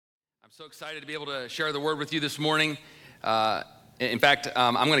I'm so excited to be able to share the word with you this morning. In fact,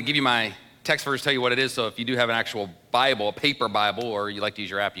 I'm going to give you my text verse, tell you what it is. So if you do have an actual Bible, a paper Bible, or you like to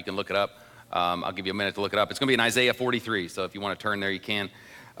use your app, you can look it up. I'll give you a minute to look it up. It's going to be in Isaiah 43. So if you want to turn there, you can.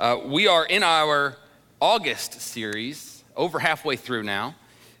 We are in our August series, over halfway through now,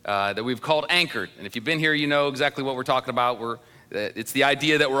 that we've called Anchored. And if you've been here, you know exactly what we're talking about. It's the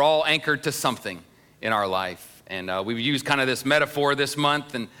idea that we're all anchored to something in our life. And we've used kind of this metaphor this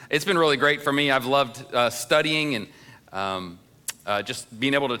month, and it's been really great for me. I've loved studying and just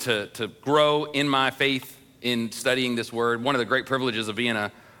being able to grow in my faith in studying this word. One of the great privileges of being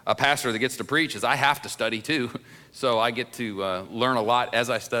a pastor that gets to preach is I have to study too. So I get to learn a lot as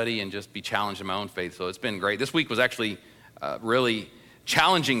I study and just be challenged in my own faith. So it's been great. This week was actually really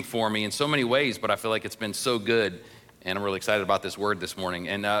challenging for me in so many ways, but I feel like it's been so good. And I'm really excited about this word this morning.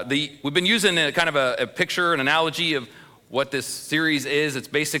 And we've been using kind of a picture, an analogy of what this series is. It's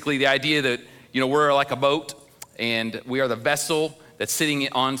basically the idea that, we're like a boat, and we are the vessel that's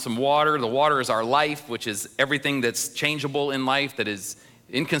sitting on some water. The water is our life, which is everything that's changeable in life, that is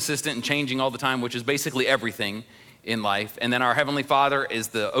inconsistent and changing all the time, which is basically everything in life. And then our Heavenly Father is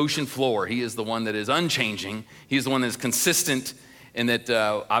the ocean floor. He is the one that is unchanging. He is the one that is consistent, and that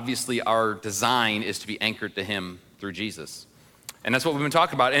obviously our design is to be anchored to Him through Jesus. And that's what we've been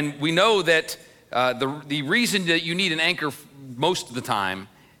talking about. And we know that the reason that you need an anchor most of the time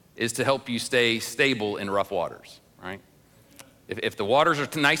is to help you stay stable in rough waters, right? If the waters are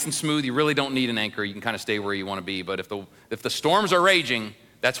nice and smooth, you really don't need an anchor. You can kind of stay where you want to be. But if the storms are raging,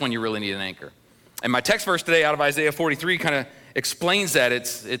 that's when you really need an anchor. And my text verse today out of Isaiah 43 kind of explains that.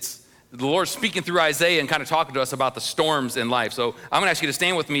 It's the Lord speaking through Isaiah and kind of talking to us about the storms in life. So I'm going to ask you to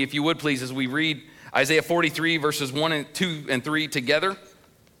stand with me, if you would, please, as we read Isaiah 43, verses 1 and 2 and 3 together.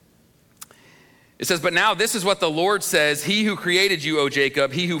 It says, "But now this is what the Lord says, He who created you, O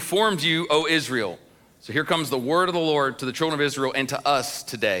Jacob, He who formed you, O Israel." So here comes the word of the Lord to the children of Israel and to us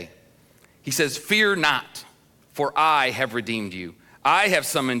today. He says, "Fear not, for I have redeemed you. I have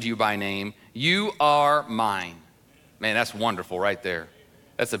summoned you by name. You are mine." Man, that's wonderful right there.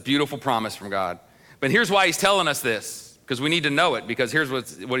 That's a beautiful promise from God. But here's why He's telling us this, because we need to know it, because here's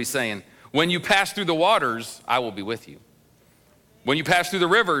what He's saying. "When you pass through the waters, I will be with you. When you pass through the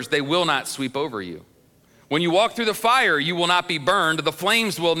rivers, they will not sweep over you. When you walk through the fire, you will not be burned. The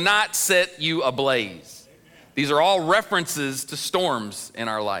flames will not set you ablaze." These are all references to storms in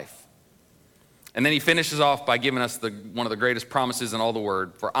our life. And then He finishes off by giving us one of the greatest promises in all the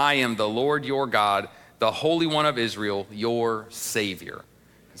Word. "For I am the Lord your God, the Holy One of Israel, your Savior."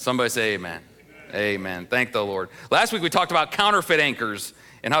 Somebody say amen. Amen. Thank the Lord. Last week we talked about counterfeit anchors,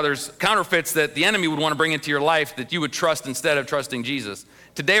 and how there's counterfeits that the enemy would want to bring into your life that you would trust instead of trusting Jesus.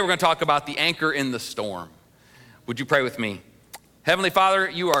 Today we're going to talk about the anchor in the storm. Would you pray with me? Heavenly Father,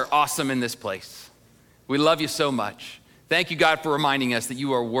 you are awesome in this place. We love you so much. Thank you, God, for reminding us that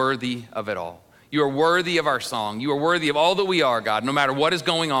you are worthy of it all. You are worthy of our song. You are worthy of all that we are, God, no matter what is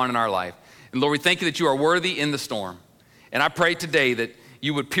going on in our life. And Lord, we thank you that you are worthy in the storm. And I pray today that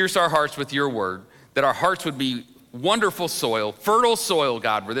you would pierce our hearts with your word, that our hearts would be wonderful soil, fertile soil,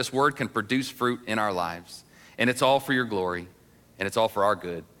 God, where this word can produce fruit in our lives. And it's all for your glory, and it's all for our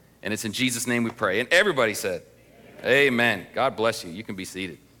good. And it's in Jesus' name we pray. And everybody said, amen. God bless you. You can be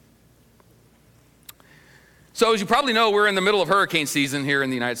seated. So as you probably know, we're in the middle of hurricane season here in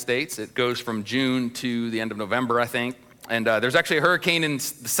the United States. It goes from June to the end of November, I think. And there's actually a hurricane in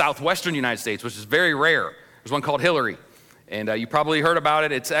the southwestern United States, which is very rare. There's one called Hillary. And you probably heard about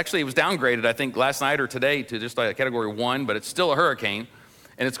it. It was downgraded, I think, last night or today to just like a category 1, but it's still a hurricane.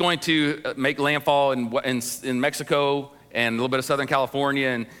 And it's going to make landfall in Mexico and a little bit of Southern California.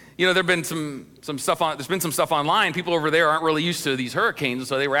 And, there've been some stuff there's been some stuff online. People over there aren't really used to these hurricanes.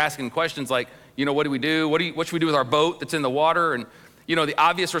 So they were asking questions like, what do we do? What should we do with our boat that's in the water? And, the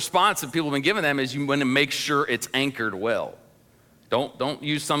obvious response that people have been giving them is you want to make sure it's anchored well. Don't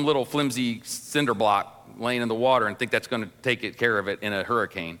use some little flimsy cinder block laying in the water and think that's going to take care of it in a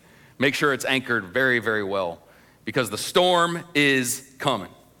hurricane. Make sure it's anchored very, very well, because the storm is coming.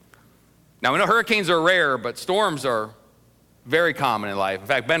 Now, we know hurricanes are rare, but storms are very common in life. In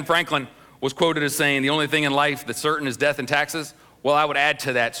fact, Ben Franklin was quoted as saying, "The only thing in life that's certain is death and taxes." Well, I would add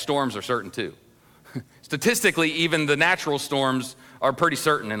to that, storms are certain too. Statistically, even the natural storms are pretty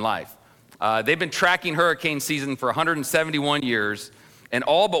certain in life. They've been tracking hurricane season for 171 years, and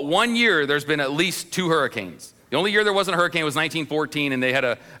all but 1 year, there's been at least 2 hurricanes. The only year there wasn't a hurricane was 1914, and they had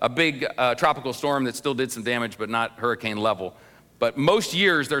a big tropical storm that still did some damage, but not hurricane level. But most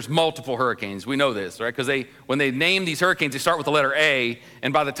years, there's multiple hurricanes. We know this, right? Because when they name these hurricanes, they start with the letter A,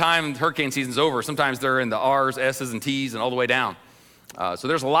 and by the time hurricane season's over, sometimes they're in the R's, S's, and T's, and all the way down. So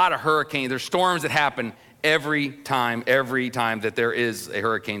there's a lot of hurricanes. There's storms that happen every time that there is a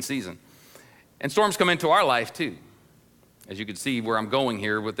hurricane season. And storms come into our life too. As you can see where I'm going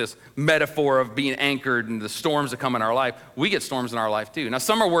here with this metaphor of being anchored and the storms that come in our life, we get storms in our life too. Now,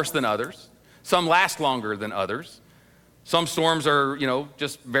 some are worse than others. Some last longer than others. Some storms are,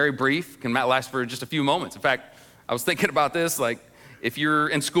 just very brief, can last for just a few moments. In fact, I was thinking about this, like if you're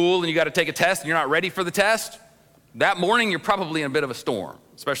in school and you got to take a test and you're not ready for the test, that morning you're probably in a bit of a storm,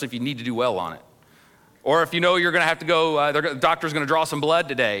 especially if you need to do well on it. Or if you know you're going to have to go, the doctor's going to draw some blood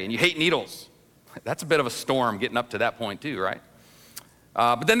today and you hate needles. That's a bit of a storm getting up to that point too, right?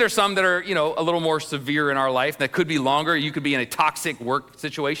 But then there's some that are, a little more severe in our life that could be longer. You could be in a toxic work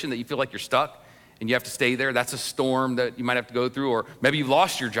situation that you feel like you're stuck and you have to stay there. That's a storm that you might have to go through. Or maybe you've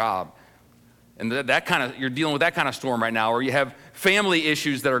lost your job and you're dealing with that kind of storm right now. Or you have family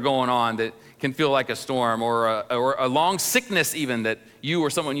issues that are going on that can feel like a storm, or a long sickness even that you or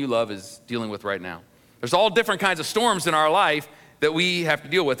someone you love is dealing with right now. There's all different kinds of storms in our life that we have to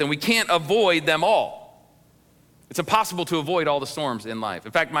deal with, and we can't avoid them all. It's impossible to avoid all the storms in life.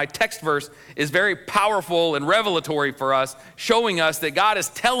 In fact, my text verse is very powerful and revelatory for us, showing us that God is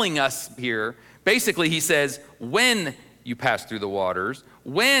telling us here, basically he says, when you pass through the waters,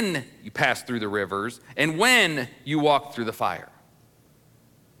 when you pass through the rivers, and when you walk through the fire.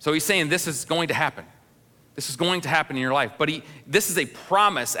 So he's saying this is going to happen. This is going to happen in your life. But this is a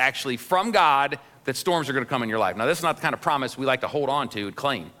promise actually from God that storms are going to come in your life. Now, this is not the kind of promise we like to hold on to and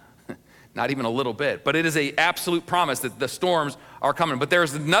claim. Not even a little bit. But it is an absolute promise that the storms are coming. But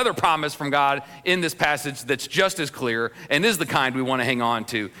there's another promise from God in this passage that's just as clear and is the kind we want to hang on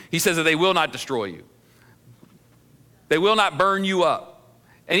to. He says that they will not destroy you. They will not burn you up.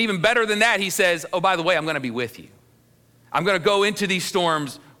 And even better than that, he says, oh, by the way, I'm going to be with you. I'm going to go into these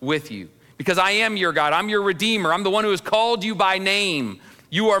storms with you because I am your God. I'm your Redeemer. I'm the one who has called you by name.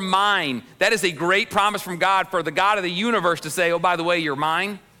 You are mine. That is a great promise from God for the God of the universe to say, oh, by the way, you're mine.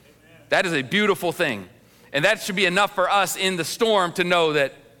 Amen. That is a beautiful thing. And that should be enough for us in the storm to know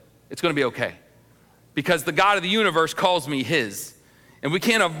that it's going to be okay because the God of the universe calls me his. And we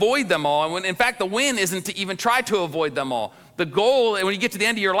can't avoid them all. And in fact, the win isn't to even try to avoid them all. The goal, when you get to the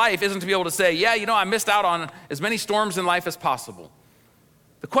end of your life, isn't to be able to say, yeah, I missed out on as many storms in life as possible.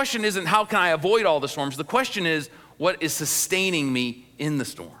 The question isn't how can I avoid all the storms? The question is, what is sustaining me in the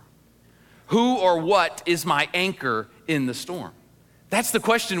storm? Who or what is my anchor in the storm? That's the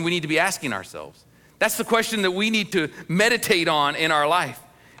question we need to be asking ourselves. That's the question that we need to meditate on in our life,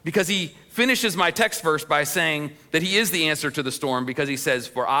 because he finishes my text verse by saying that he is the answer to the storm, because he says,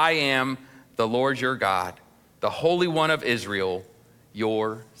 for I am the Lord your God, the Holy One of Israel,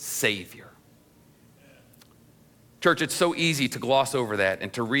 your Savior. Church, it's so easy to gloss over that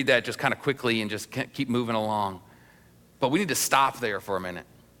and to read that just kind of quickly and just keep moving along. But we need to stop there for a minute.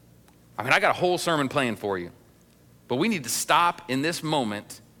 I got a whole sermon planned for you. But we need to stop in this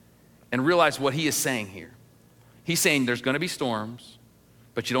moment and realize what he is saying here. He's saying there's going to be storms,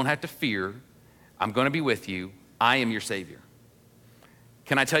 but you don't have to fear. I'm going to be with you. I am your Savior.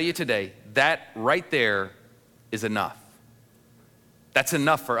 Can I tell you today, that right there is enough. That's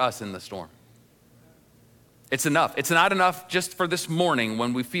enough for us in the storm. It's enough. It's not enough just for this morning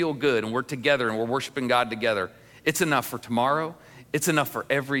when we feel good and we're together and we're worshiping God together. It's enough for tomorrow. It's enough for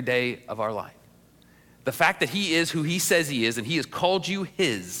every day of our life. The fact that he is who he says he is and he has called you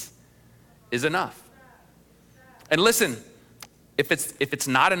his is enough. And listen, if it's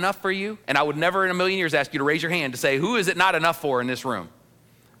not enough for you, and I would never in a million years ask you to raise your hand to say, who is it not enough for in this room?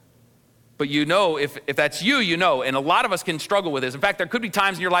 But if that's you, and a lot of us can struggle with this. In fact, there could be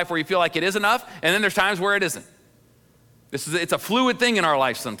times in your life where you feel like it is enough, and then there's times where it isn't. It's a fluid thing in our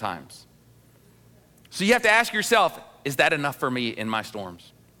life sometimes. So you have to ask yourself, is that enough for me in my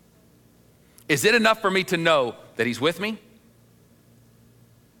storms? Is it enough for me to know that he's with me?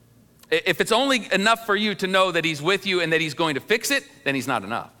 If it's only enough for you to know that he's with you and that he's going to fix it, then he's not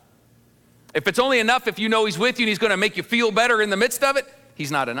enough. If it's only enough if you know he's with you and he's going to make you feel better in the midst of it,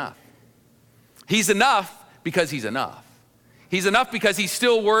 he's not enough. He's enough because he's enough. He's enough because he's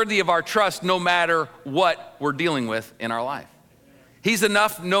still worthy of our trust no matter what we're dealing with in our life. He's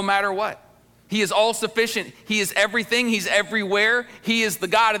enough no matter what. He is all sufficient. He is everything. He's everywhere. He is the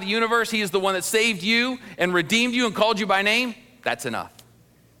God of the universe. He is the one that saved you and redeemed you and called you by name. That's enough.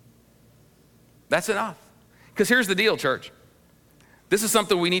 That's enough. Because here's the deal, church. This is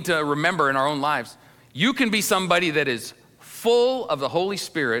something we need to remember in our own lives. You can be somebody that is full of the Holy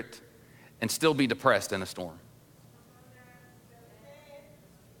Spirit and still be depressed in a storm.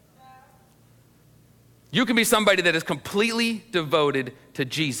 You can be somebody that is completely devoted to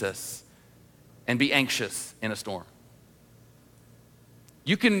Jesus and be anxious in a storm.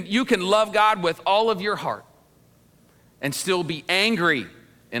 You can love God with all of your heart and still be angry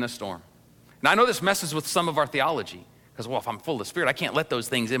in a storm. Now, I know this messes with some of our theology because, well, if I'm full of the Spirit, I can't let those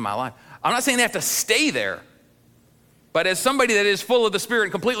things in my life. I'm not saying they have to stay there. But as somebody that is full of the Spirit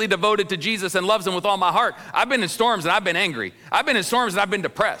and completely devoted to Jesus and loves him with all my heart, I've been in storms and I've been angry. I've been in storms and I've been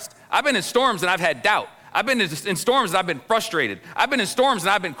depressed. I've been in storms and I've had doubt. I've been in storms and I've been frustrated. I've been in storms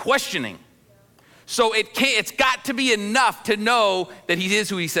and I've been questioning. So it's got to be enough to know that he is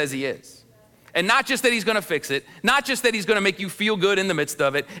who he says he is. And not just that he's gonna fix it, not just that he's gonna make you feel good in the midst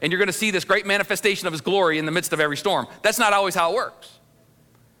of it, and you're gonna see this great manifestation of his glory in the midst of every storm. That's not always how it works.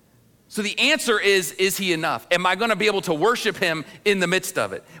 So the answer is he enough? Am I gonna be able to worship him in the midst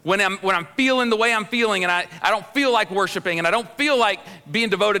of it? When I'm feeling the way I'm feeling and I don't feel like worshiping and I don't feel like being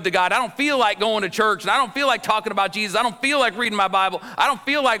devoted to God, I don't feel like going to church and I don't feel like talking about Jesus, I don't feel like reading my Bible, I don't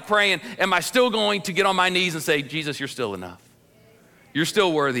feel like praying, am I still going to get on my knees and say, Jesus, you're still enough. You're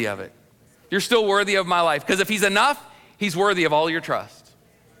still worthy of it. You're still worthy of my life. Because if he's enough, he's worthy of all your trust.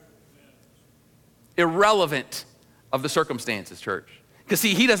 Irrelevant of the circumstances, church. Because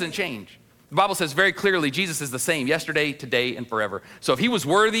see, he doesn't change. The Bible says very clearly, Jesus is the same yesterday, today, and forever. So if he was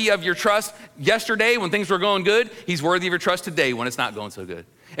worthy of your trust yesterday when things were going good, he's worthy of your trust today when it's not going so good.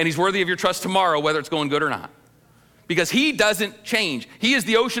 And he's worthy of your trust tomorrow, whether it's going good or not. Because he doesn't change. He is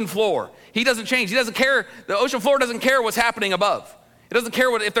the ocean floor. He doesn't change. He doesn't care. The ocean floor doesn't care what's happening above. It doesn't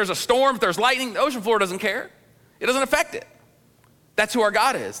care if there's a storm, if there's lightning. The ocean floor doesn't care. It doesn't affect it. That's who our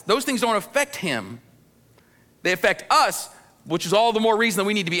God is. Those things don't affect him. They affect us, which is all the more reason that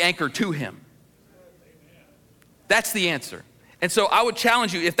we need to be anchored to him. That's the answer. And so I would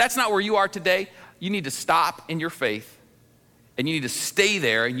challenge you, if that's not where you are today, you need to stop in your faith and you need to stay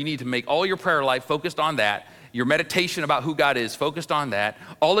there and you need to make all your prayer life focused on that. Your meditation about who God is focused on that.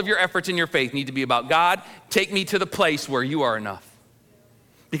 All of your efforts in your faith need to be about God, take me to the place where you are enough.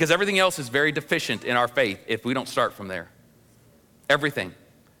 Because everything else is very deficient in our faith if we don't start from there. Everything.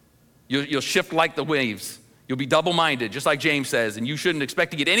 You'll shift like the waves. You'll be double-minded, just like James says, and you shouldn't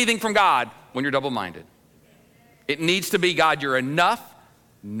expect to get anything from God when you're double-minded. It needs to be, God, you're enough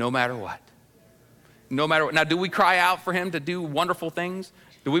no matter what. No matter what. Now, do we cry out for him to do wonderful things?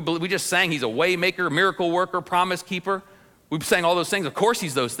 Do we just sang he's a way maker, miracle worker, promise keeper? We sang all those things. Of course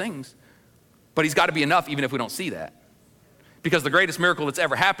he's those things. But he's got to be enough even if we don't see that. Because the greatest miracle that's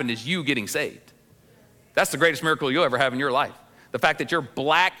ever happened is you getting saved. That's the greatest miracle you'll ever have in your life. The fact that your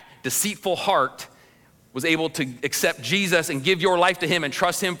black, deceitful heart was able to accept Jesus and give your life to him and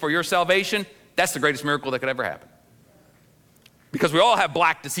trust him for your salvation, that's the greatest miracle that could ever happen. Because we all have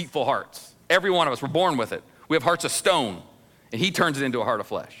black, deceitful hearts. Every one of us, we're born with it. We have hearts of stone, and he turns it into a heart of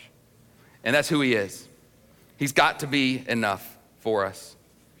flesh. And that's who he is. He's got to be enough for us.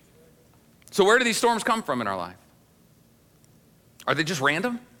 So where do these storms come from in our life? Are they just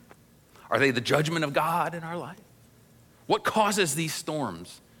random? Are they the judgment of God in our life? What causes these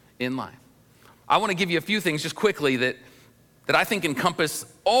storms in life? I want to give you a few things just quickly that I think encompass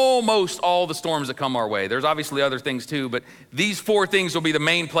almost all the storms that come our way. There's obviously other things too, but these four things will be the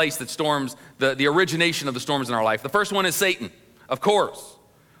main place that storms, the origination of the storms in our life. The first one is Satan, of course.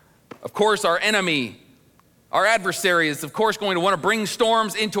 Of course, our enemy, our adversary is, of course, going to want to bring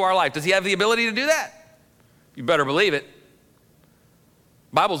storms into our life. Does he have the ability to do that? You better believe it.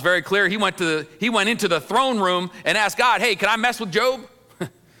 The Bible's very clear. He went into the throne room and asked God, hey, can I mess with Job?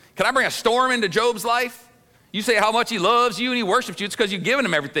 Can I bring a storm into Job's life? You say how much he loves you and he worships you. It's because you've given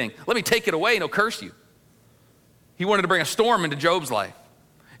him everything. Let me take it away and he'll curse you. He wanted to bring a storm into Job's life.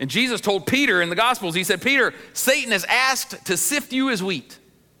 And Jesus told Peter in the Gospels, he said, Peter, Satan has asked to sift you as wheat,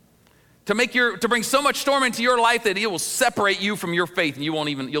 to bring so much storm into your life that he will separate you from your faith and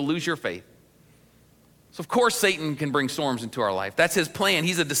you'll lose your faith. So of course Satan can bring storms into our life. That's his plan.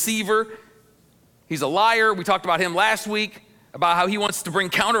 He's a deceiver. He's a liar. We talked about him last week, about how he wants to bring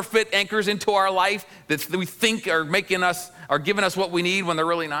counterfeit anchors into our life that we think are giving us what we need when they're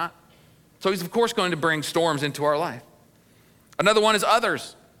really not. So he's of course going to bring storms into our life. Another one is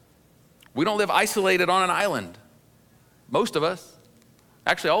others. We don't live isolated on an island. Most of us,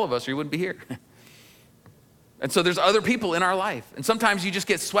 actually all of us, or you wouldn't be here. And so there's other people in our life. And sometimes you just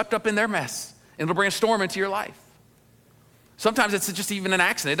get swept up in their mess and it'll bring a storm into your life. Sometimes it's just even an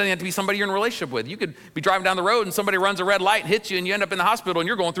accident. It doesn't have to be somebody you're in a relationship with. You could be driving down the road and somebody runs a red light and hits you and you end up in the hospital and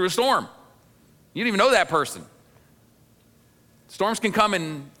you're going through a storm. You didn't even know that person. Storms can come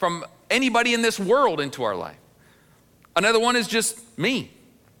in from anybody in this world into our life. Another one is just me.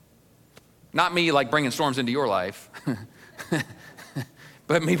 Not me like bringing storms into your life,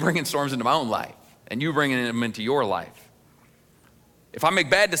 but me bringing storms into my own life and you bringing them into your life. If I make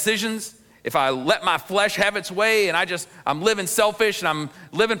bad decisions if I let my flesh have its way and I'm living selfish and I'm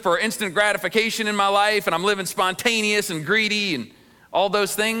living for instant gratification in my life and I'm living spontaneous and greedy and all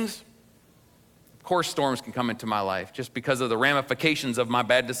those things, of course storms can come into my life just because of the ramifications of my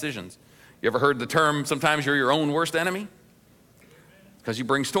bad decisions. You ever heard the term, sometimes you're your own worst enemy? Because you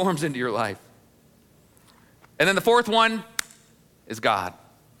bring storms into your life. And then the fourth one is God.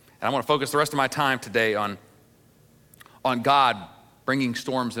 And I want to focus the rest of my time today on God bringing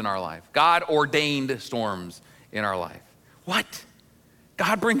storms in our life. God ordained storms in our life. What?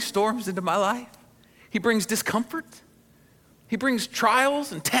 God brings storms into my life? He brings discomfort? He brings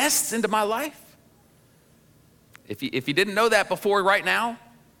trials and tests into my life? If you didn't know that before right now,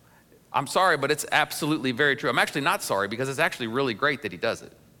 I'm sorry, but it's absolutely very true. I'm actually not sorry because it's actually really great that he does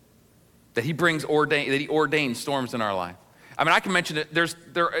it. That he ordains storms in our life. I mean, I can mention it,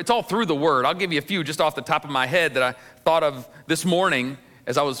 it's all through the word. I'll give you a few just off the top of my head that I thought of this morning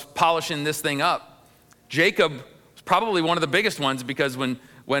as I was polishing this thing up. Jacob was probably one of the biggest ones because when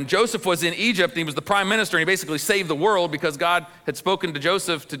Joseph was in Egypt, he was the prime minister and he basically saved the world because God had spoken to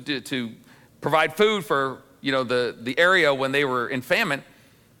Joseph to provide food for the area when they were in famine.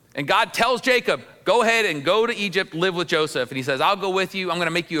 And God tells Jacob, go ahead and go to Egypt, live with Joseph. And he says, I'll go with you. I'm going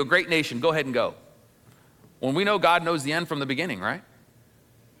to make you a great nation. Go ahead and go. Well, we know God knows the end from the beginning, right?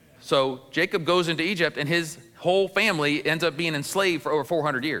 So Jacob goes into Egypt and his whole family ends up being enslaved for over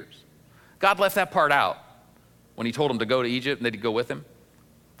 400 years. God left that part out when he told him to go to Egypt and that he'd go with him.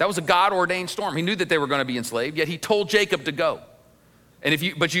 That was a God-ordained storm. He knew that they were going to be enslaved, yet he told Jacob to go. And if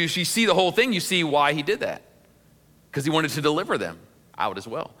you see the whole thing, you see why he did that. Because he wanted to deliver them out as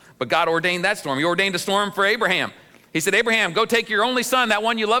well. But God ordained that storm. He ordained a storm for Abraham. He said, Abraham, go take your only son, that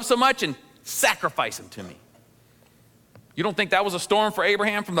one you love so much, and sacrifice him to me. You don't think that was a storm for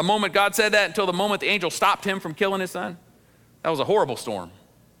Abraham from the moment God said that until the moment the angel stopped him from killing his son? That was a horrible storm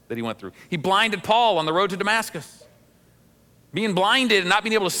that he went through. He blinded Paul on the road to Damascus. Being blinded and not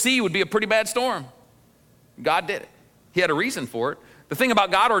being able to see would be a pretty bad storm. God did it. He had a reason for it. The thing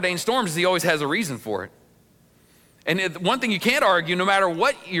about God-ordained storms is he always has a reason for it. And one thing you can't argue, no matter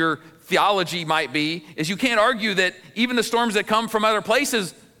what your theology might be, is you can't argue that even the storms that come from other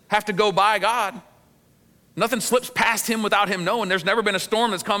places have to go by God. Nothing slips past him without him knowing. There's never been a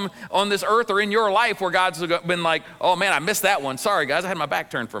storm that's come on this earth or in your life where God's been like, oh man, I missed that one. Sorry guys, I had my back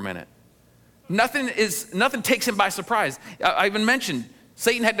turned for a minute. Nothing takes him by surprise. I even mentioned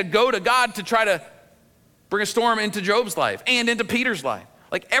Satan had to go to God to try to bring a storm into Job's life and into Peter's life.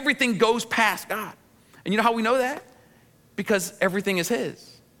 Like everything goes past God. And you know how we know that? Because everything is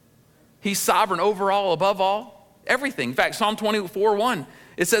his. He's sovereign over all, above all, everything. In fact, Psalm 24:1,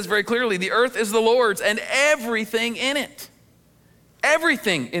 it says very clearly, the earth is the Lord's and everything in it.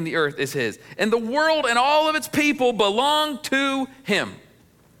 Everything in the earth is his. And the world and all of its people belong to him.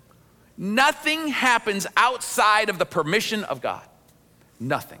 Nothing happens outside of the permission of God.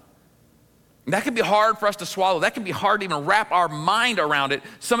 Nothing. And that can be hard for us to swallow. That can be hard to even wrap our mind around it.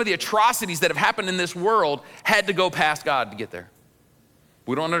 Some of the atrocities that have happened in this world had to go past God to get there.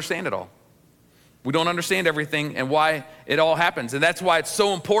 We don't understand it all. We don't understand everything and why it all happens. And that's why it's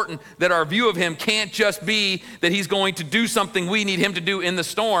so important that our view of him can't just be that he's going to do something we need him to do in the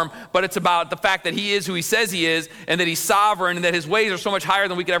storm, but it's about the fact that he is who he says he is and that he's sovereign and that his ways are so much higher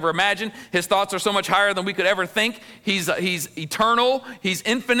than we could ever imagine. His thoughts are so much higher than we could ever think. He's eternal. He's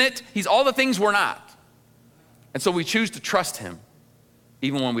infinite. He's all the things we're not. And so we choose to trust him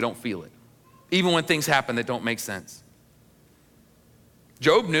even when we don't feel it, even when things happen that don't make sense.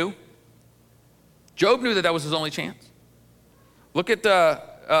 Job knew that was his only chance. Look at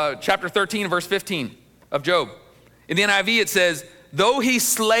chapter 13, verse 15 of Job. In the NIV, it says, though he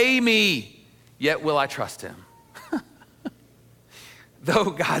slay me, yet will I trust him.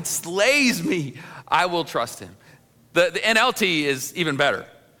 Though God slays me, I will trust him. The NLT is even better.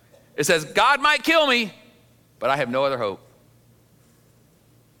 It says, God might kill me, but I have no other hope.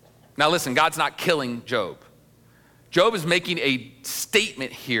 Now listen, God's not killing Job. Job is making a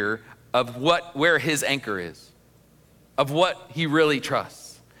statement here of where his anchor is, of what he really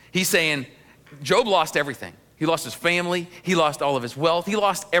trusts. He's saying, Job lost everything. He lost his family. He lost all of his wealth. He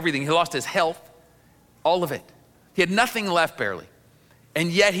lost everything. He lost his health, all of it. He had nothing left barely.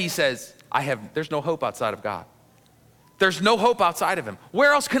 And yet he says, there's no hope outside of God. There's no hope outside of him.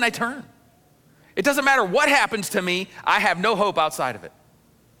 Where else can I turn? It doesn't matter what happens to me. I have no hope outside of it.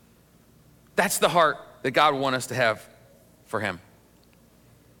 That's the heart that God would want us to have for him.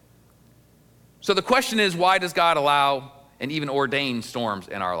 So the question is, why does God allow and even ordain storms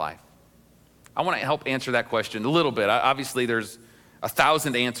in our life? I want to help answer that question a little bit. Obviously, there's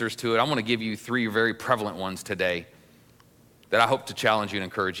 1,000 answers to it. I want to give you 3 very prevalent ones today that I hope to challenge you and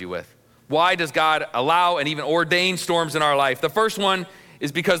encourage you with. Why does God allow and even ordain storms in our life? The first one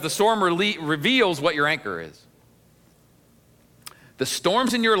is because the storm reveals what your anchor is. The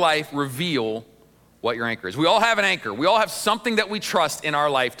storms in your life reveal what your anchor is. We all have an anchor. We all have something that we trust in our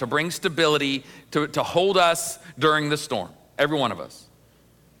life to bring stability, to hold us during the storm. Every one of us.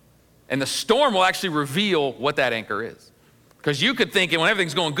 And the storm will actually reveal what that anchor is. Because you could think, and when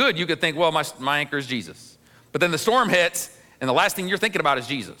everything's going good, you could think, well, my anchor is Jesus. But then the storm hits, and the last thing you're thinking about is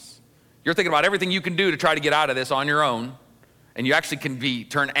Jesus. You're thinking about everything you can do to try to get out of this on your own, and you actually can be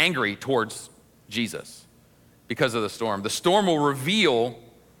turned angry towards Jesus because of the storm. The storm will reveal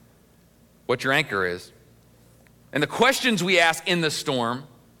what your anchor is. And the questions we ask in the storm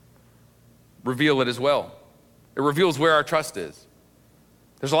reveal it as well. It reveals where our trust is.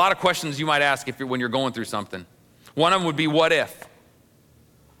 There's a lot of questions you might ask when you're going through something. One of them would be, what if?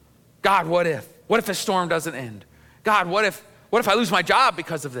 God, what if? What if this storm doesn't end? God, what if I lose my job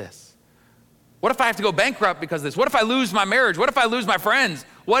because of this? What if I have to go bankrupt because of this? What if I lose my marriage? What if I lose my friends?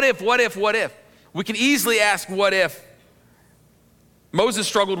 What if? We can easily ask, what if? Moses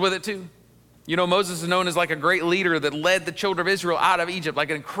struggled with it too. You know, Moses is known as like a great leader that led the children of Israel out of Egypt, like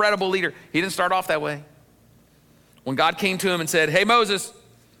an incredible leader. He didn't start off that way. When God came to him and said, hey, Moses,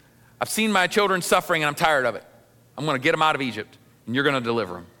 I've seen my children suffering and I'm tired of it. I'm going to get them out of Egypt and you're going to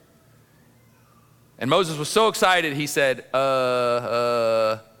deliver them. And Moses was so excited, he said,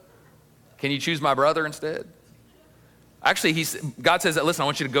 can you choose my brother instead? Actually, God says that, listen, I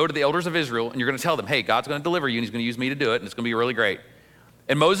want you to go to the elders of Israel and you're going to tell them, hey, God's going to deliver you and he's going to use me to do it and it's going to be really great.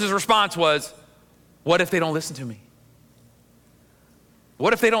 And Moses' response was, what if they don't listen to me?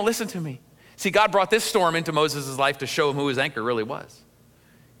 What if they don't listen to me? See, God brought this storm into Moses' life to show him who his anchor really was.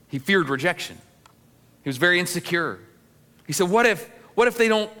 He feared rejection. He was very insecure. He said, what if they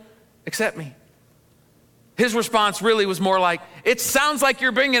don't accept me? His response really was more like, it sounds like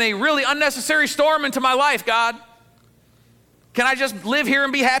you're bringing a really unnecessary storm into my life, God. Can I just live here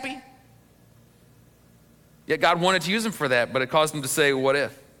and be happy? Yet God wanted to use him for that, but it caused him to say, what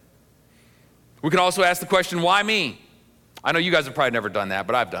if? We can also ask the question, why me? I know you guys have probably never done that,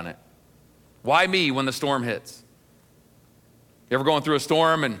 but I've done it. Why me when the storm hits? You ever going through a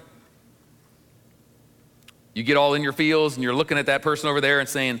storm and you get all in your feels and you're looking at that person over there and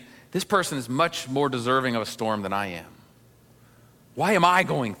saying, this person is much more deserving of a storm than I am. Why am I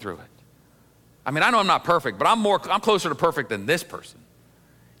going through it? I mean, I know I'm not perfect, but I'm closer to perfect than this person.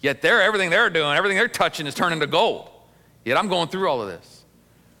 Yet everything they're doing, everything they're touching is turning to gold. Yet I'm going through all of this.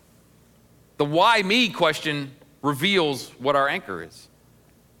 The why me question reveals what our anchor is.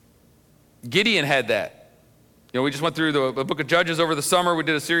 Gideon had that. You know, we just went through the book of Judges over the summer. We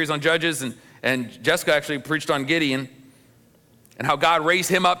did a series on Judges, and Jessica actually preached on Gideon and how God raised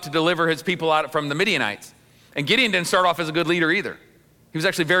him up to deliver his people out from the Midianites. And Gideon didn't start off as a good leader either. He was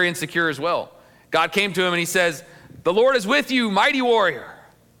actually very insecure as well. God came to him and he says, the Lord is with you, mighty warrior.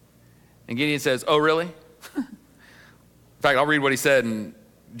 And Gideon says, oh, really? In fact, I'll read what he said in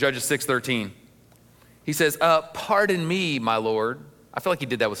Judges 6:13. He says, pardon me, my Lord. I feel like he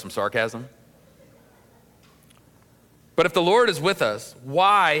did that with some sarcasm. But if the Lord is with us,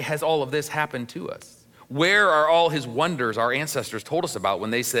 why has all of this happened to us? Where are all his wonders our ancestors told us about when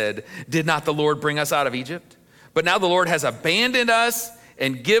they said, did not the Lord bring us out of Egypt? But now the Lord has abandoned us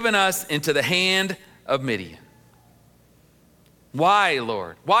and given us into the hand of Midian. Why,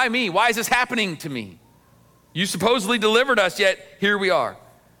 Lord? Why me? Why is this happening to me? You supposedly delivered us, yet here we are.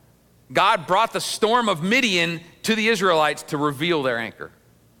 God brought the storm of Midian to the Israelites to reveal their anchor,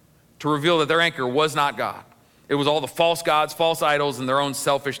 to reveal that their anchor was not God. It was all the false gods, false idols, and their own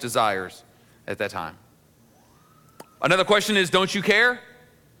selfish desires at that time. Another question is, don't you care?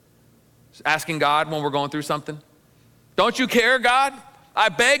 Just asking God when we're going through something. Don't you care, God? I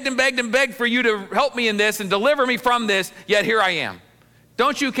begged and begged and begged for you to help me in this and deliver me from this, yet here I am.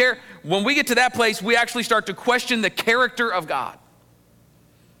 Don't you care? When we get to that place, we actually start to question the character of God.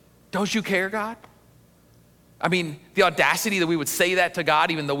 Don't you care, God? I mean, the audacity that we would say that to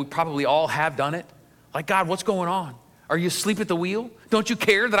God, even though we probably all have done it. Like, God, what's going on? Are you asleep at the wheel? Don't you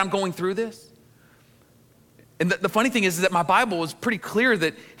care that I'm going through this? And the funny thing is that my Bible was pretty clear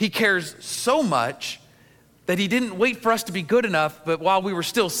that he cares so much that he didn't wait for us to be good enough, but while we were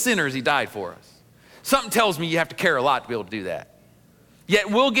still sinners, he died for us. Something tells me you have to care a lot to be able to do that.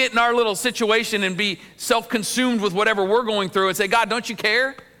 Yet we'll get in our little situation and be self-consumed with whatever we're going through and say, God, don't you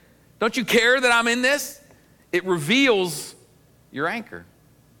care? Don't you care that I'm in this? It reveals your anchor.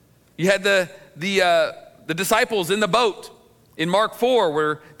 You had the disciples in the boat in Mark 4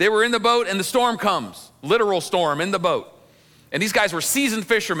 where they were in the boat and the storm comes, literal storm in the boat. And these guys were seasoned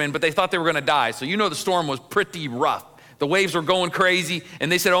fishermen, but they thought they were going to die. So you know the storm was pretty rough. The waves were going crazy,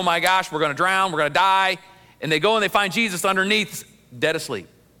 and they said, oh my gosh, we're gonna drown, we're gonna die. And they go and they find Jesus underneath, dead asleep,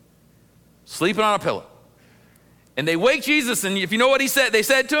 sleeping on a pillow. And they wake Jesus, and if you know what they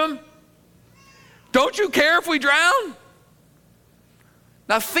said to him, don't you care if we drown?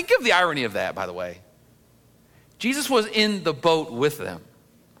 Now think of the irony of that, by the way. Jesus was in the boat with them.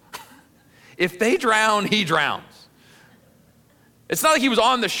 If they drown, he drowns. It's not like he was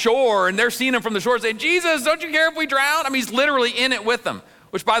on the shore and they're seeing him from the shore saying, Jesus, don't you care if we drown? I mean, he's literally in it with them,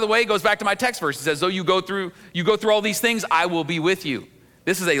 which, by the way, goes back to my text verse. It says, though you go through all these things, I will be with you.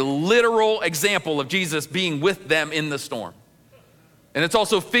 This is a literal example of Jesus being with them in the storm. And it's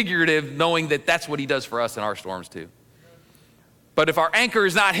also figurative, knowing that that's what he does for us in our storms too. But if our anchor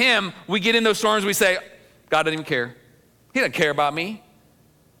is not him, we get in those storms, we say, God doesn't even care. He doesn't care about me.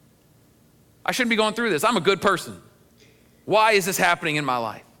 I shouldn't be going through this. I'm a good person. Why is this happening in my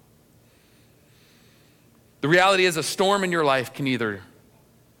life? The reality is a storm in your life can either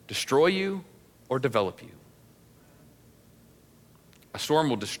destroy you or develop you. A storm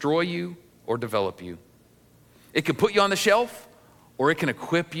will destroy you or develop you. It can put you on the shelf, or it can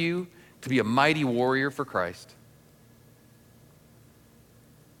equip you to be a mighty warrior for Christ.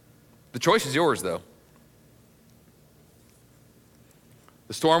 The choice is yours, though.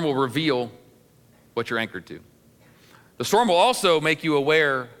 The storm will reveal what you're anchored to. The storm will also make you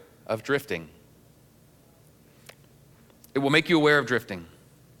aware of drifting. It will make you aware of drifting.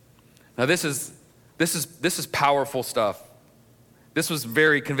 Now this is powerful stuff. This was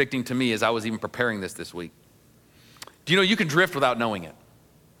very convicting to me as I was even preparing this week. Do you know you can drift without knowing it?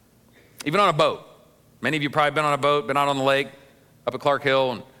 Even on a boat. Many of you probably been on a boat, been out on the lake, up at Clark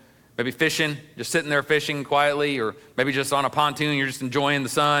Hill, and maybe fishing, just sitting there fishing quietly, or maybe just on a pontoon, you're just enjoying the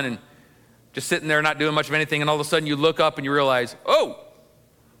sun and just sitting there not doing much of anything, and all of a sudden you look up and you realize, oh,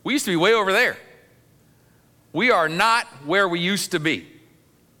 we used to be way over there. We are not where we used to be.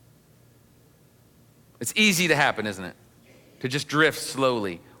 It's easy to happen, isn't it? To just drift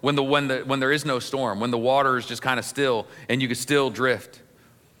slowly when there is no storm, when the water is just kind of still and you can still drift.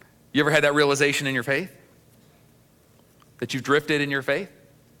 You ever had that realization in your faith? That you've drifted in your faith?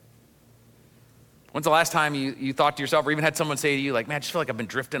 When's the last time you thought to yourself, or even had someone say to you, like, man, I just feel like I've been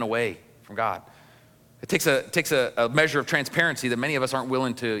drifting away from God? It takes a measure of transparency that many of us aren't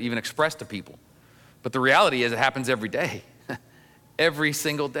willing to even express to people. But the reality is it happens every day, every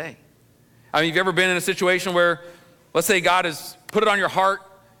single day. I mean, have you ever been in a situation where, let's say God has put it on your heart,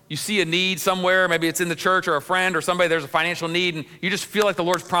 you see a need somewhere, maybe it's in the church or a friend or somebody, there's a financial need, and you just feel like the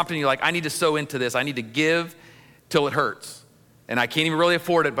Lord's prompting you, like, I need to sow into this. I need to give till it hurts. And I can't even really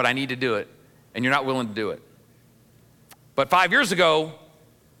afford it, but I need to do it. And you're not willing to do it. But 5 years ago,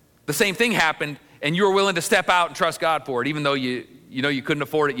 the same thing happened, and you were willing to step out and trust God for it, even though you couldn't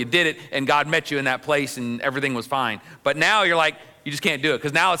afford it. You did it, and God met you in that place, and everything was fine. But now you're like, you just can't do it,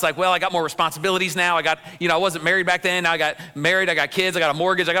 because now it's like, well, I got more responsibilities now. I wasn't married back then. Now I got married, I got kids, I got a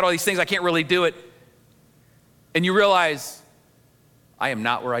mortgage, I got all these things. I can't really do it. And you realize, I am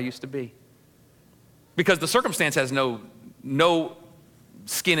not where I used to be. Because the circumstance has no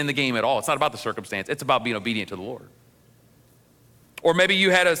skin in the game at all. It's not about the circumstance. It's about being obedient to the Lord. Or maybe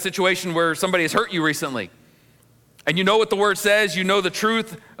you had a situation where somebody has hurt you recently, and you know what the word says, you know the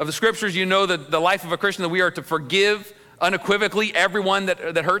truth of the scriptures, you know the life of a Christian, that we are to forgive unequivocally everyone that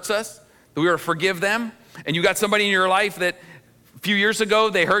hurts us, that we are to forgive them. And you got somebody in your life that a few years ago,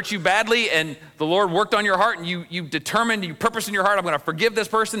 they hurt you badly, and the Lord worked on your heart, and you determined, you purposed in your heart, I'm going to forgive this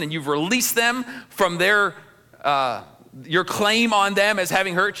person, and you've released them from your claim on them as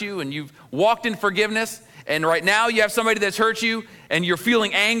having hurt you, and you've walked in forgiveness. And right now you have somebody that's hurt you, and you're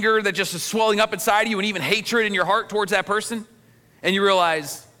feeling anger that just is swelling up inside of you, and even hatred in your heart towards that person. And you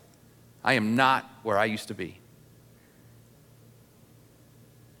realize, I am not where I used to be.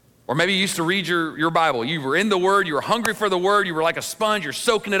 Or maybe you used to read your Bible. You were in the Word, you were hungry for the Word, you were like a sponge, you're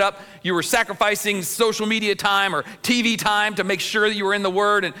soaking it up. You were sacrificing social media time or TV time to make sure that you were in the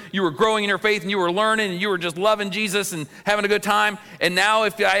Word, and you were growing in your faith, and you were learning, and you were just loving Jesus and having a good time. And now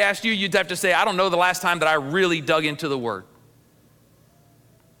if I asked you, you'd have to say, I don't know the last time that I really dug into the Word.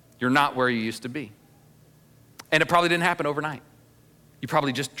 You're not where you used to be. And it probably didn't happen overnight. You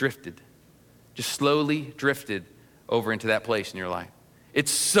probably just drifted, just slowly drifted over into that place in your life. It's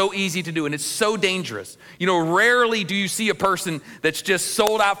so easy to do, and it's so dangerous. You know, rarely do you see a person that's just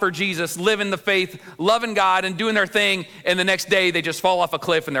sold out for Jesus, living the faith, loving God, and doing their thing, and the next day they just fall off a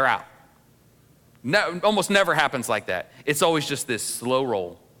cliff and they're out. No, almost never happens like that. It's always just this slow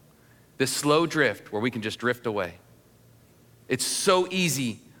roll, this slow drift where we can just drift away. It's so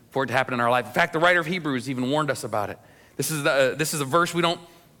easy for it to happen in our life. In fact, the writer of Hebrews even warned us about it. This is a verse we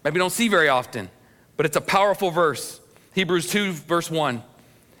maybe don't see very often, but it's a powerful verse. Hebrews 2, verse 1.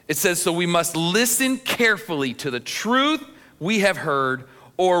 It says, so we must listen carefully to the truth we have heard,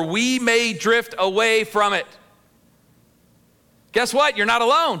 or we may drift away from it. Guess what? You're not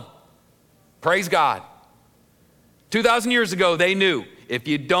alone. Praise God. 2,000 years ago, they knew if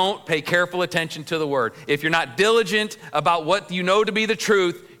you don't pay careful attention to the word, if you're not diligent about what you know to be the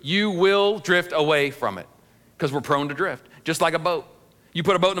truth, you will drift away from it because we're prone to drift, just like a boat. You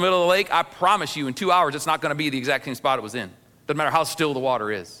put a boat in the middle of the lake, I promise you in 2 hours, it's not going to be the exact same spot it was in. Doesn't matter how still the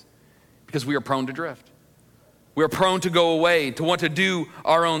water is, because we are prone to drift. We are prone to go away, to want to do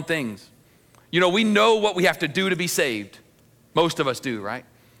our own things. You know, we know what we have to do to be saved. Most of us do, right?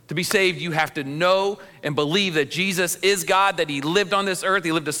 To be saved, you have to know and believe that Jesus is God, that he lived on this earth,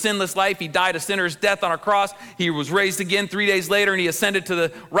 he lived a sinless life, he died a sinner's death on a cross, he was raised again 3 days later, and he ascended to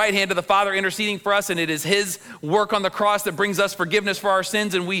the right hand of the Father interceding for us, and it is his work on the cross that brings us forgiveness for our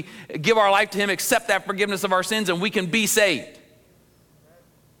sins, and we give our life to him, accept that forgiveness of our sins, and we can be saved.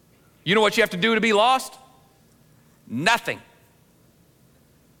 You know what you have to do to be lost? Nothing.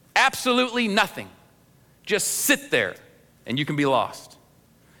 Absolutely nothing. Just sit there and you can be lost.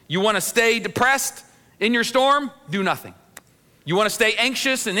 You want to stay depressed in your storm? Do nothing. You want to stay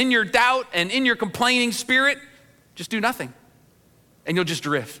anxious and in your doubt and in your complaining spirit? Just do nothing. And you'll just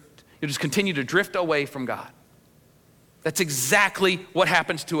drift. You'll just continue to drift away from God. That's exactly what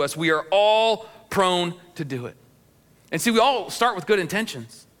happens to us. We are all prone to do it. And see, we all start with good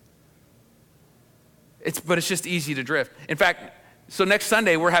intentions. But it's just easy to drift. In fact, so next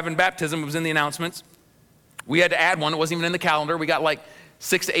Sunday we're having baptism. It was in the announcements. We had to add one. It wasn't even in the calendar. We got like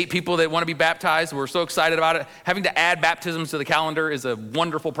 6 to 8 people that want to be baptized. We're so excited about it. Having to add baptisms to the calendar is a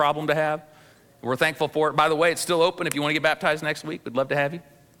wonderful problem to have. We're thankful for it. By the way, it's still open if you want to get baptized next week. We'd love to have you.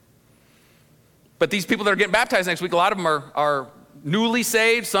 But these people that are getting baptized next week, a lot of them are newly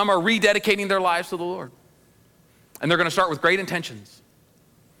saved. Some are rededicating their lives to the Lord. And they're going to start with great intentions.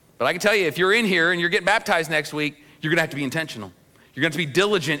 But I can tell you, if you're in here and you're getting baptized next week, you're going to have to be intentional. You're going to have to be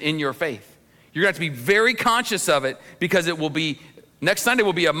diligent in your faith. You're going to have to be very conscious of it, because it will be, next Sunday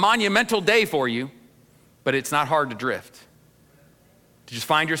will be a monumental day for you, but it's not hard to drift. To just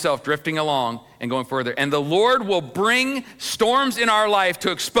find yourself drifting along and going further. And the Lord will bring storms in our life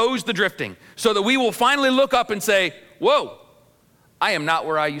to expose the drifting, so that we will finally look up and say, whoa, I am not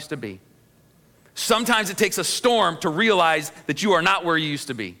where I used to be. Sometimes it takes a storm to realize that you are not where you used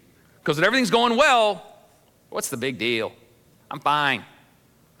to be. Because when everything's going well, what's the big deal? I'm fine.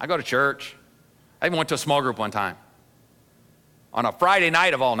 I go to church. I even went to a small group one time. On a Friday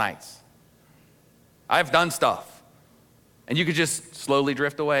night of all nights. I've done stuff. And you could just slowly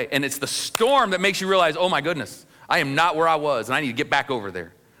drift away. And it's the storm that makes you realize, oh my goodness, I am not where I was, and I need to get back over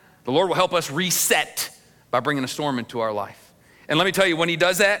there. The Lord will help us reset by bringing a storm into our life. And let me tell you, when he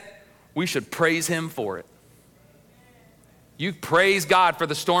does that, we should praise him for it. You praise God for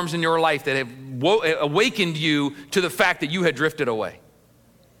the storms in your life that have awakened you to the fact that you had drifted away.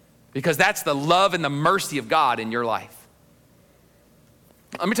 Because that's the love and the mercy of God in your life.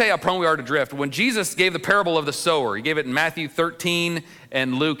 Let me tell you how prone we are to drift. When Jesus gave the parable of the sower, he gave it in Matthew 13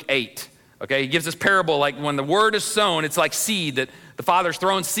 and Luke 8. Okay, he gives this parable like when the word is sown, it's like seed, that the Father's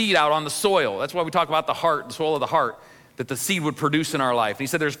throwing seed out on the soil. That's why we talk about the heart, the soil of the heart, that the seed would produce in our life. And he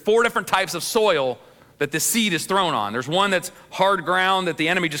said there's 4 different types of soil that this seed is thrown on. There's one that's hard ground that the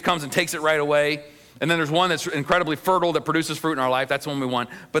enemy just comes and takes it right away. And then there's one that's incredibly fertile that produces fruit in our life. That's the one we want.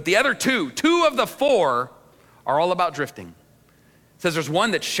 But the other two of the 4 are all about drifting. It says there's one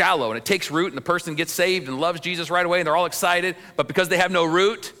that's shallow and it takes root and the person gets saved and loves Jesus right away and they're all excited. But because they have no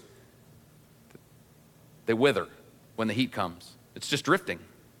root, they wither when the heat comes. It's just drifting.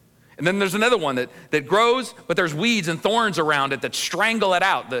 And then there's another one that grows, but there's weeds and thorns around it that strangle it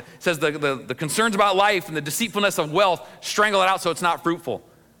out. It says the concerns about life and the deceitfulness of wealth strangle it out so it's not fruitful.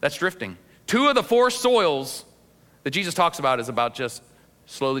 That's drifting. 2 of the 4 soils that Jesus talks about is about just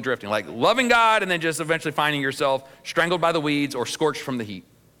slowly drifting, like loving God and then just eventually finding yourself strangled by the weeds or scorched from the heat.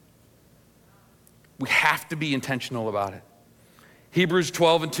 We have to be intentional about it. Hebrews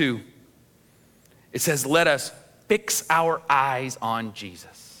 12 and 2, it says, let us fix our eyes on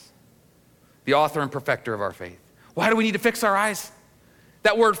Jesus, the author and perfecter of our faith. Why do we need to fix our eyes?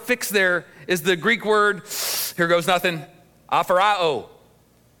 That word fix there is the Greek word, here goes nothing, apharao.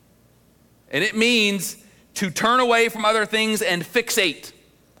 And it means to turn away from other things and fixate.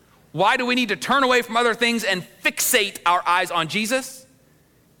 Why do we need to turn away from other things and fixate our eyes on Jesus?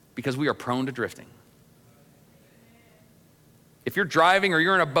 Because we are prone to drifting. If you're driving or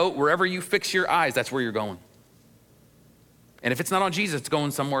you're in a boat, wherever you fix your eyes, that's where you're going. And if it's not on Jesus, it's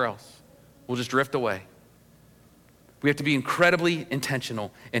going somewhere else. We'll just drift away. We have to be incredibly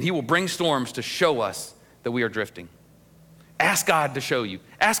intentional, and he will bring storms to show us that we are drifting. Ask God to show you.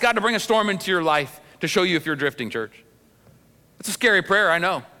 Ask God to bring a storm into your life to show you if you're drifting, church. It's a scary prayer, I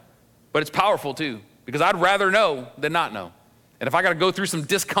know, but it's powerful too, because I'd rather know than not know. And if I got to go through some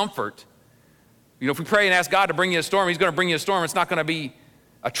discomfort, if we pray and ask God to bring you a storm, he's going to bring you a storm. It's not going to be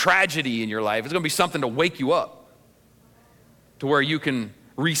a tragedy in your life. It's going to be something to wake you up to where you can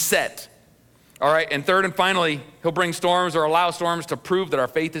reset. All right, and third and finally, he'll bring storms or allow storms to prove that our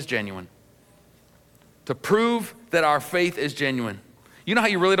faith is genuine. To prove that our faith is genuine. You know how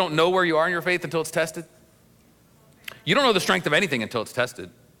you really don't know where you are in your faith until it's tested? You don't know the strength of anything until it's tested.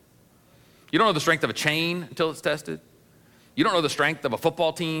 You don't know the strength of a chain until it's tested. You don't know the strength of a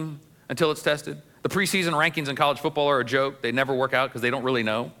football team until it's tested. The preseason rankings in college football are a joke. They never work out because they don't really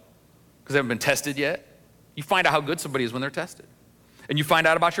know, because they haven't been tested yet. You find out how good somebody is when they're tested. And you find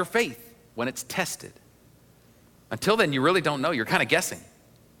out about your faith when it's tested. Until then, you really don't know. You're kind of guessing.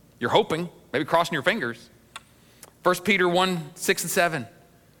 You're hoping, maybe crossing your fingers. 1 Peter 1:6-7,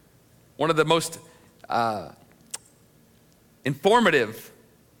 one of the most informative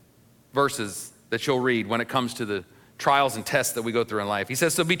verses that you'll read when it comes to the trials and tests that we go through in life. He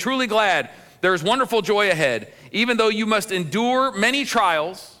says, so be truly glad, there is wonderful joy ahead, even though you must endure many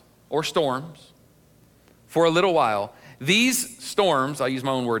trials or storms for a little while. These storms, I'll use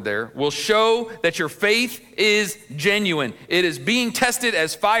my own word there, will show that your faith is genuine. It is being tested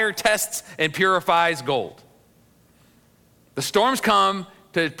as fire tests and purifies gold. The storms come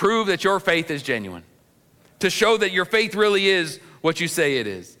to prove that your faith is genuine, to show that your faith really is what you say it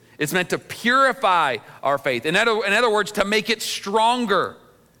is. It's meant to purify our faith. In other words, to make it stronger.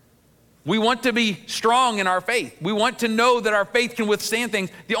 We want to be strong in our faith. We want to know that our faith can withstand things.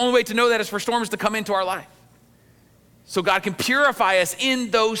 The only way to know that is for storms to come into our life, so God can purify us in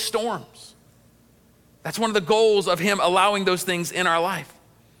those storms. That's one of the goals of him allowing those things in our life.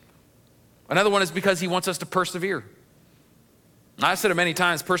 Another one is because he wants us to persevere. I've said it many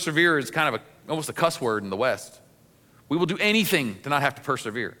times, persevere is kind of almost a cuss word in the West. We will do anything to not have to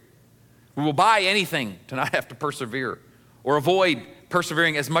persevere. We will buy anything to not have to persevere or avoid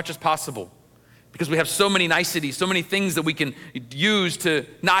persevering as much as possible, because we have so many niceties, so many things that we can use to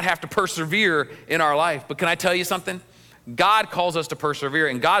not have to persevere in our life. But can I tell you something? God calls us to persevere,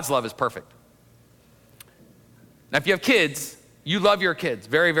 and God's love is perfect. Now, if you have kids, you love your kids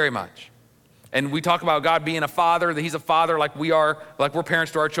very, very much. And we talk about God being a father, that he's a father like we are, like we're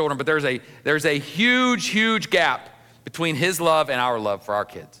parents to our children, but there's a huge, huge gap between his love and our love for our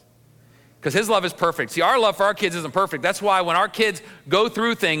kids. Because his love is perfect. See, our love for our kids isn't perfect. That's why when our kids go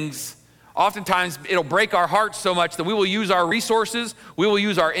through things, oftentimes it'll break our hearts so much that we will use our resources, we will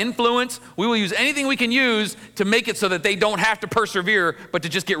use our influence, we will use anything we can use to make it so that they don't have to persevere, but to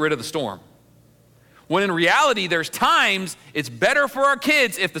just get rid of the storm. When in reality, there's times it's better for our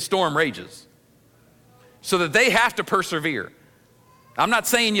kids if the storm rages, so that they have to persevere. I'm not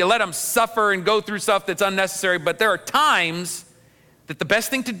saying you let them suffer and go through stuff that's unnecessary, but there are times that the best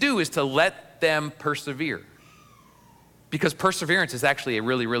thing to do is to let them persevere, because perseverance is actually a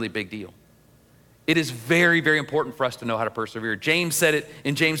really, really big deal. It is very, very important for us to know how to persevere. James said it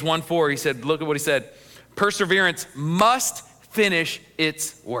in James 1:4. He said, look at what he said. Perseverance must finish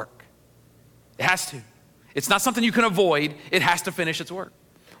its work. It has to. It's not something you can avoid. It has to finish its work.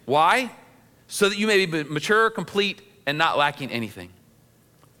 Why? So that you may be mature, complete, and not lacking anything.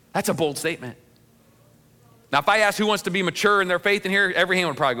 That's a bold statement. Now, if I asked who wants to be mature in their faith in here, every hand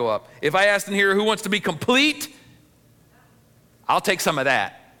would probably go up. If I asked in here who wants to be complete, I'll take some of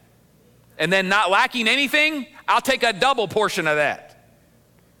that. And then not lacking anything, I'll take a double portion of that.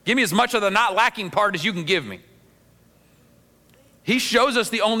 Give me as much of the not lacking part as you can give me. He shows us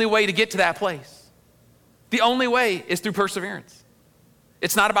the only way to get to that place. The only way is through perseverance.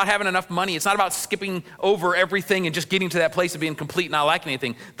 It's not about having enough money. It's not about skipping over everything and just getting to that place of being complete, not lacking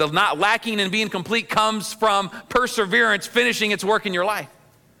anything. The not lacking and being complete comes from perseverance finishing its work in your life.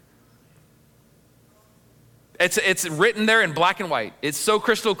 It's written there in black and white. It's so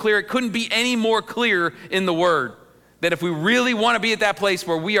crystal clear. It couldn't be any more clear in the word that if we really want to be at that place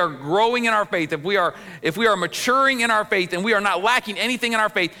where we are growing in our faith, if we are maturing in our faith and we are not lacking anything in our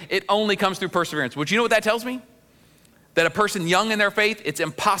faith, it only comes through perseverance. Would you know what that tells me? That a person young in their faith, it's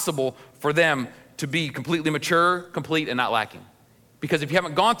impossible for them to be completely mature, complete, and not lacking. Because if you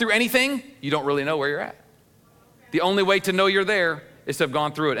haven't gone through anything, you don't really know where you're at. The only way to know you're there is to have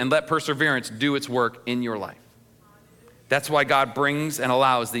gone through it and let perseverance do its work in your life. That's why God brings and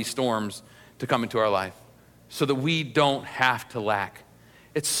allows these storms to come into our life, so that we don't have to lack.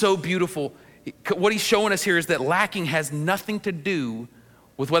 It's so beautiful. What he's showing us here is that lacking has nothing to do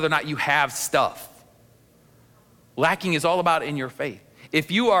with whether or not you have stuff. Lacking is all about in your faith.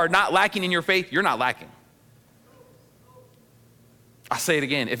 If you are not lacking in your faith, you're not lacking. I'll say it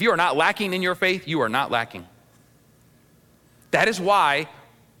again. If you are not lacking in your faith, you are not lacking. That is why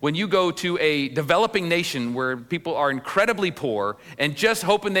when you go to a developing nation where people are incredibly poor and just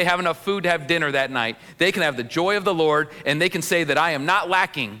hoping they have enough food to have dinner that night, they can have the joy of the Lord and they can say that I am not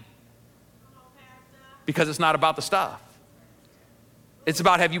lacking because it's not about the stuff. It's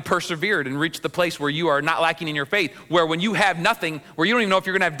about have you persevered and reached the place where you are not lacking in your faith, where when you have nothing, where you don't even know if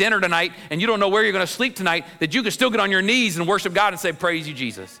you're gonna have dinner tonight and you don't know where you're gonna sleep tonight, that you can still get on your knees and worship God and say, praise you,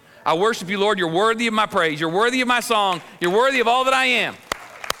 Jesus. I worship you, Lord. You're worthy of my praise. You're worthy of my song. You're worthy of all that I am.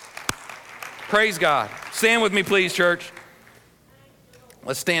 Praise God. Stand with me, please, church.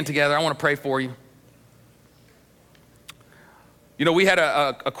 Let's stand together. I want to pray for you. You know, we had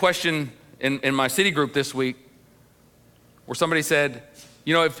a question in my city group this week where somebody said,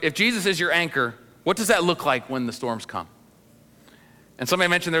 you know, if Jesus is your anchor, what does that look like when the storms come? And somebody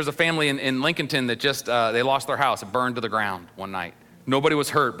mentioned there's a family in Lincolnton that just, they lost their house. It burned to the ground one night. Nobody was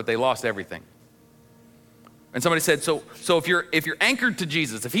hurt, but they lost everything. And somebody said, so if you're anchored to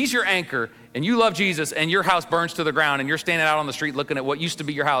Jesus, if he's your anchor and you love Jesus and your house burns to the ground and you're standing out on the street looking at what used to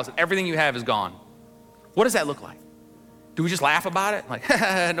be your house and everything you have is gone, what does that look like? Do we just laugh about it? Like,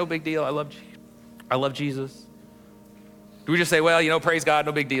 no big deal, I love Jesus. Do we just say, well, you know, praise God,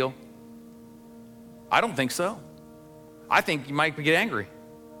 no big deal? I don't think so. I think you might get angry.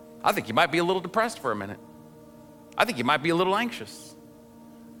 I think you might be a little depressed for a minute. I think you might be a little anxious.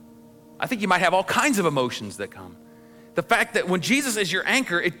 I think you might have all kinds of emotions that come. The fact that when Jesus is your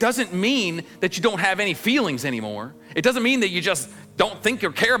anchor, it doesn't mean that you don't have any feelings anymore. It doesn't mean that you just don't think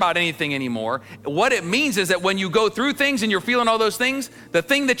or care about anything anymore. What it means is that when you go through things and you're feeling all those things, the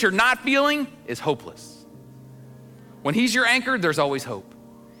thing that you're not feeling is hopeless. When he's your anchor, there's always hope.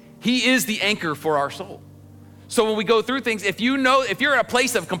 He is the anchor for our soul. So when we go through things, if you're in a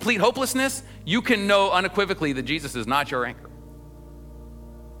place of complete hopelessness, you can know unequivocally that Jesus is not your anchor.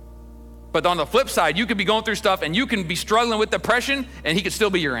 But on the flip side, you could be going through stuff and you can be struggling with depression and he could still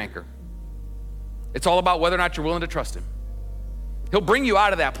be your anchor. It's all about whether or not you're willing to trust him. He'll bring you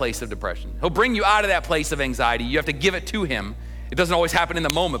out of that place of depression. He'll bring you out of that place of anxiety. You have to give it to him. It doesn't always happen in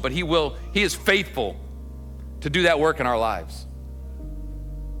the moment, but he is faithful to do that work in our lives.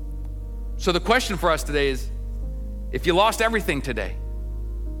 So the question for us today is, if you lost everything today,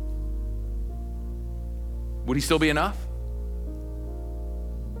 would he still be enough?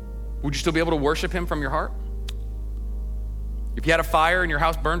 Would you still be able to worship him from your heart? If you had a fire and your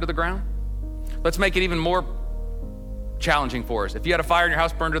house burned to the ground, let's make it even more challenging for us. If you had a fire and your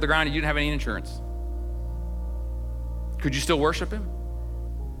house burned to the ground and you didn't have any insurance, could you still worship him?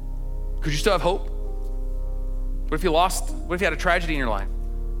 Could you still have hope? What if you had a tragedy in your life?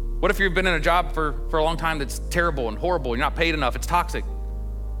 What if you've been in a job for a long time that's terrible and horrible, you're not paid enough, it's toxic?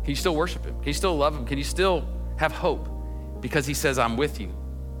 Can you still worship him? Can you still love him? Can you still have hope? Because he says, I'm with you.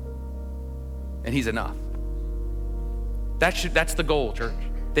 And he's enough. That's the goal, church,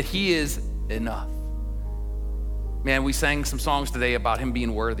 that he is enough. Man, we sang some songs today about him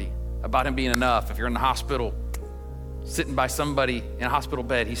being worthy, about him being enough. If you're in the hospital, sitting by somebody in a hospital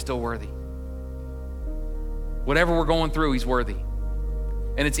bed, he's still worthy. Whatever we're going through, he's worthy.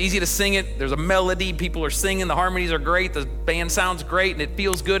 And it's easy to sing it. There's a melody, people are singing, the harmonies are great, the band sounds great, and it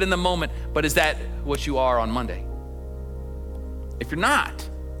feels good in the moment. But is that what you are on Monday? If you're not,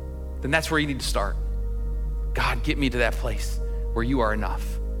 then that's where you need to start. God, get me to that place where you are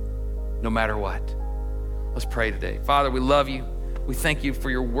enough, no matter what. Let's pray today. Father, we love you. We thank you for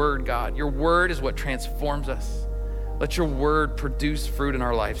your word, God. Your word is what transforms us. Let your word produce fruit in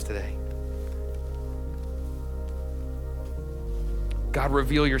our lives today. God,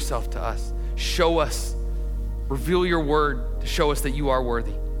 reveal yourself to us. Show us. Reveal your word to show us that you are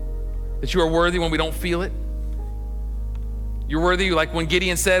worthy. That you are worthy when we don't feel it. You're worthy, like when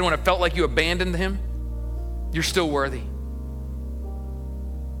Gideon said, when it felt like you abandoned him, you're still worthy.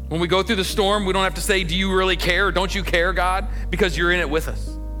 When we go through the storm, we don't have to say, do you really care or don't you care, God? Because you're in it with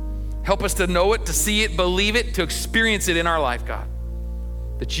us. Help us to know it, to see it, believe it, to experience it in our life, God.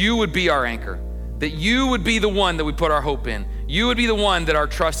 That you would be our anchor. That you would be the one that we put our hope in. You would be the one that our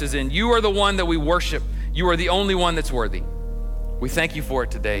trust is in. You are the one that we worship. You are the only one that's worthy. We thank you for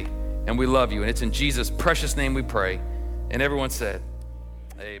it today, and we love you. And it's in Jesus' precious name we pray. And everyone said,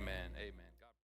 amen.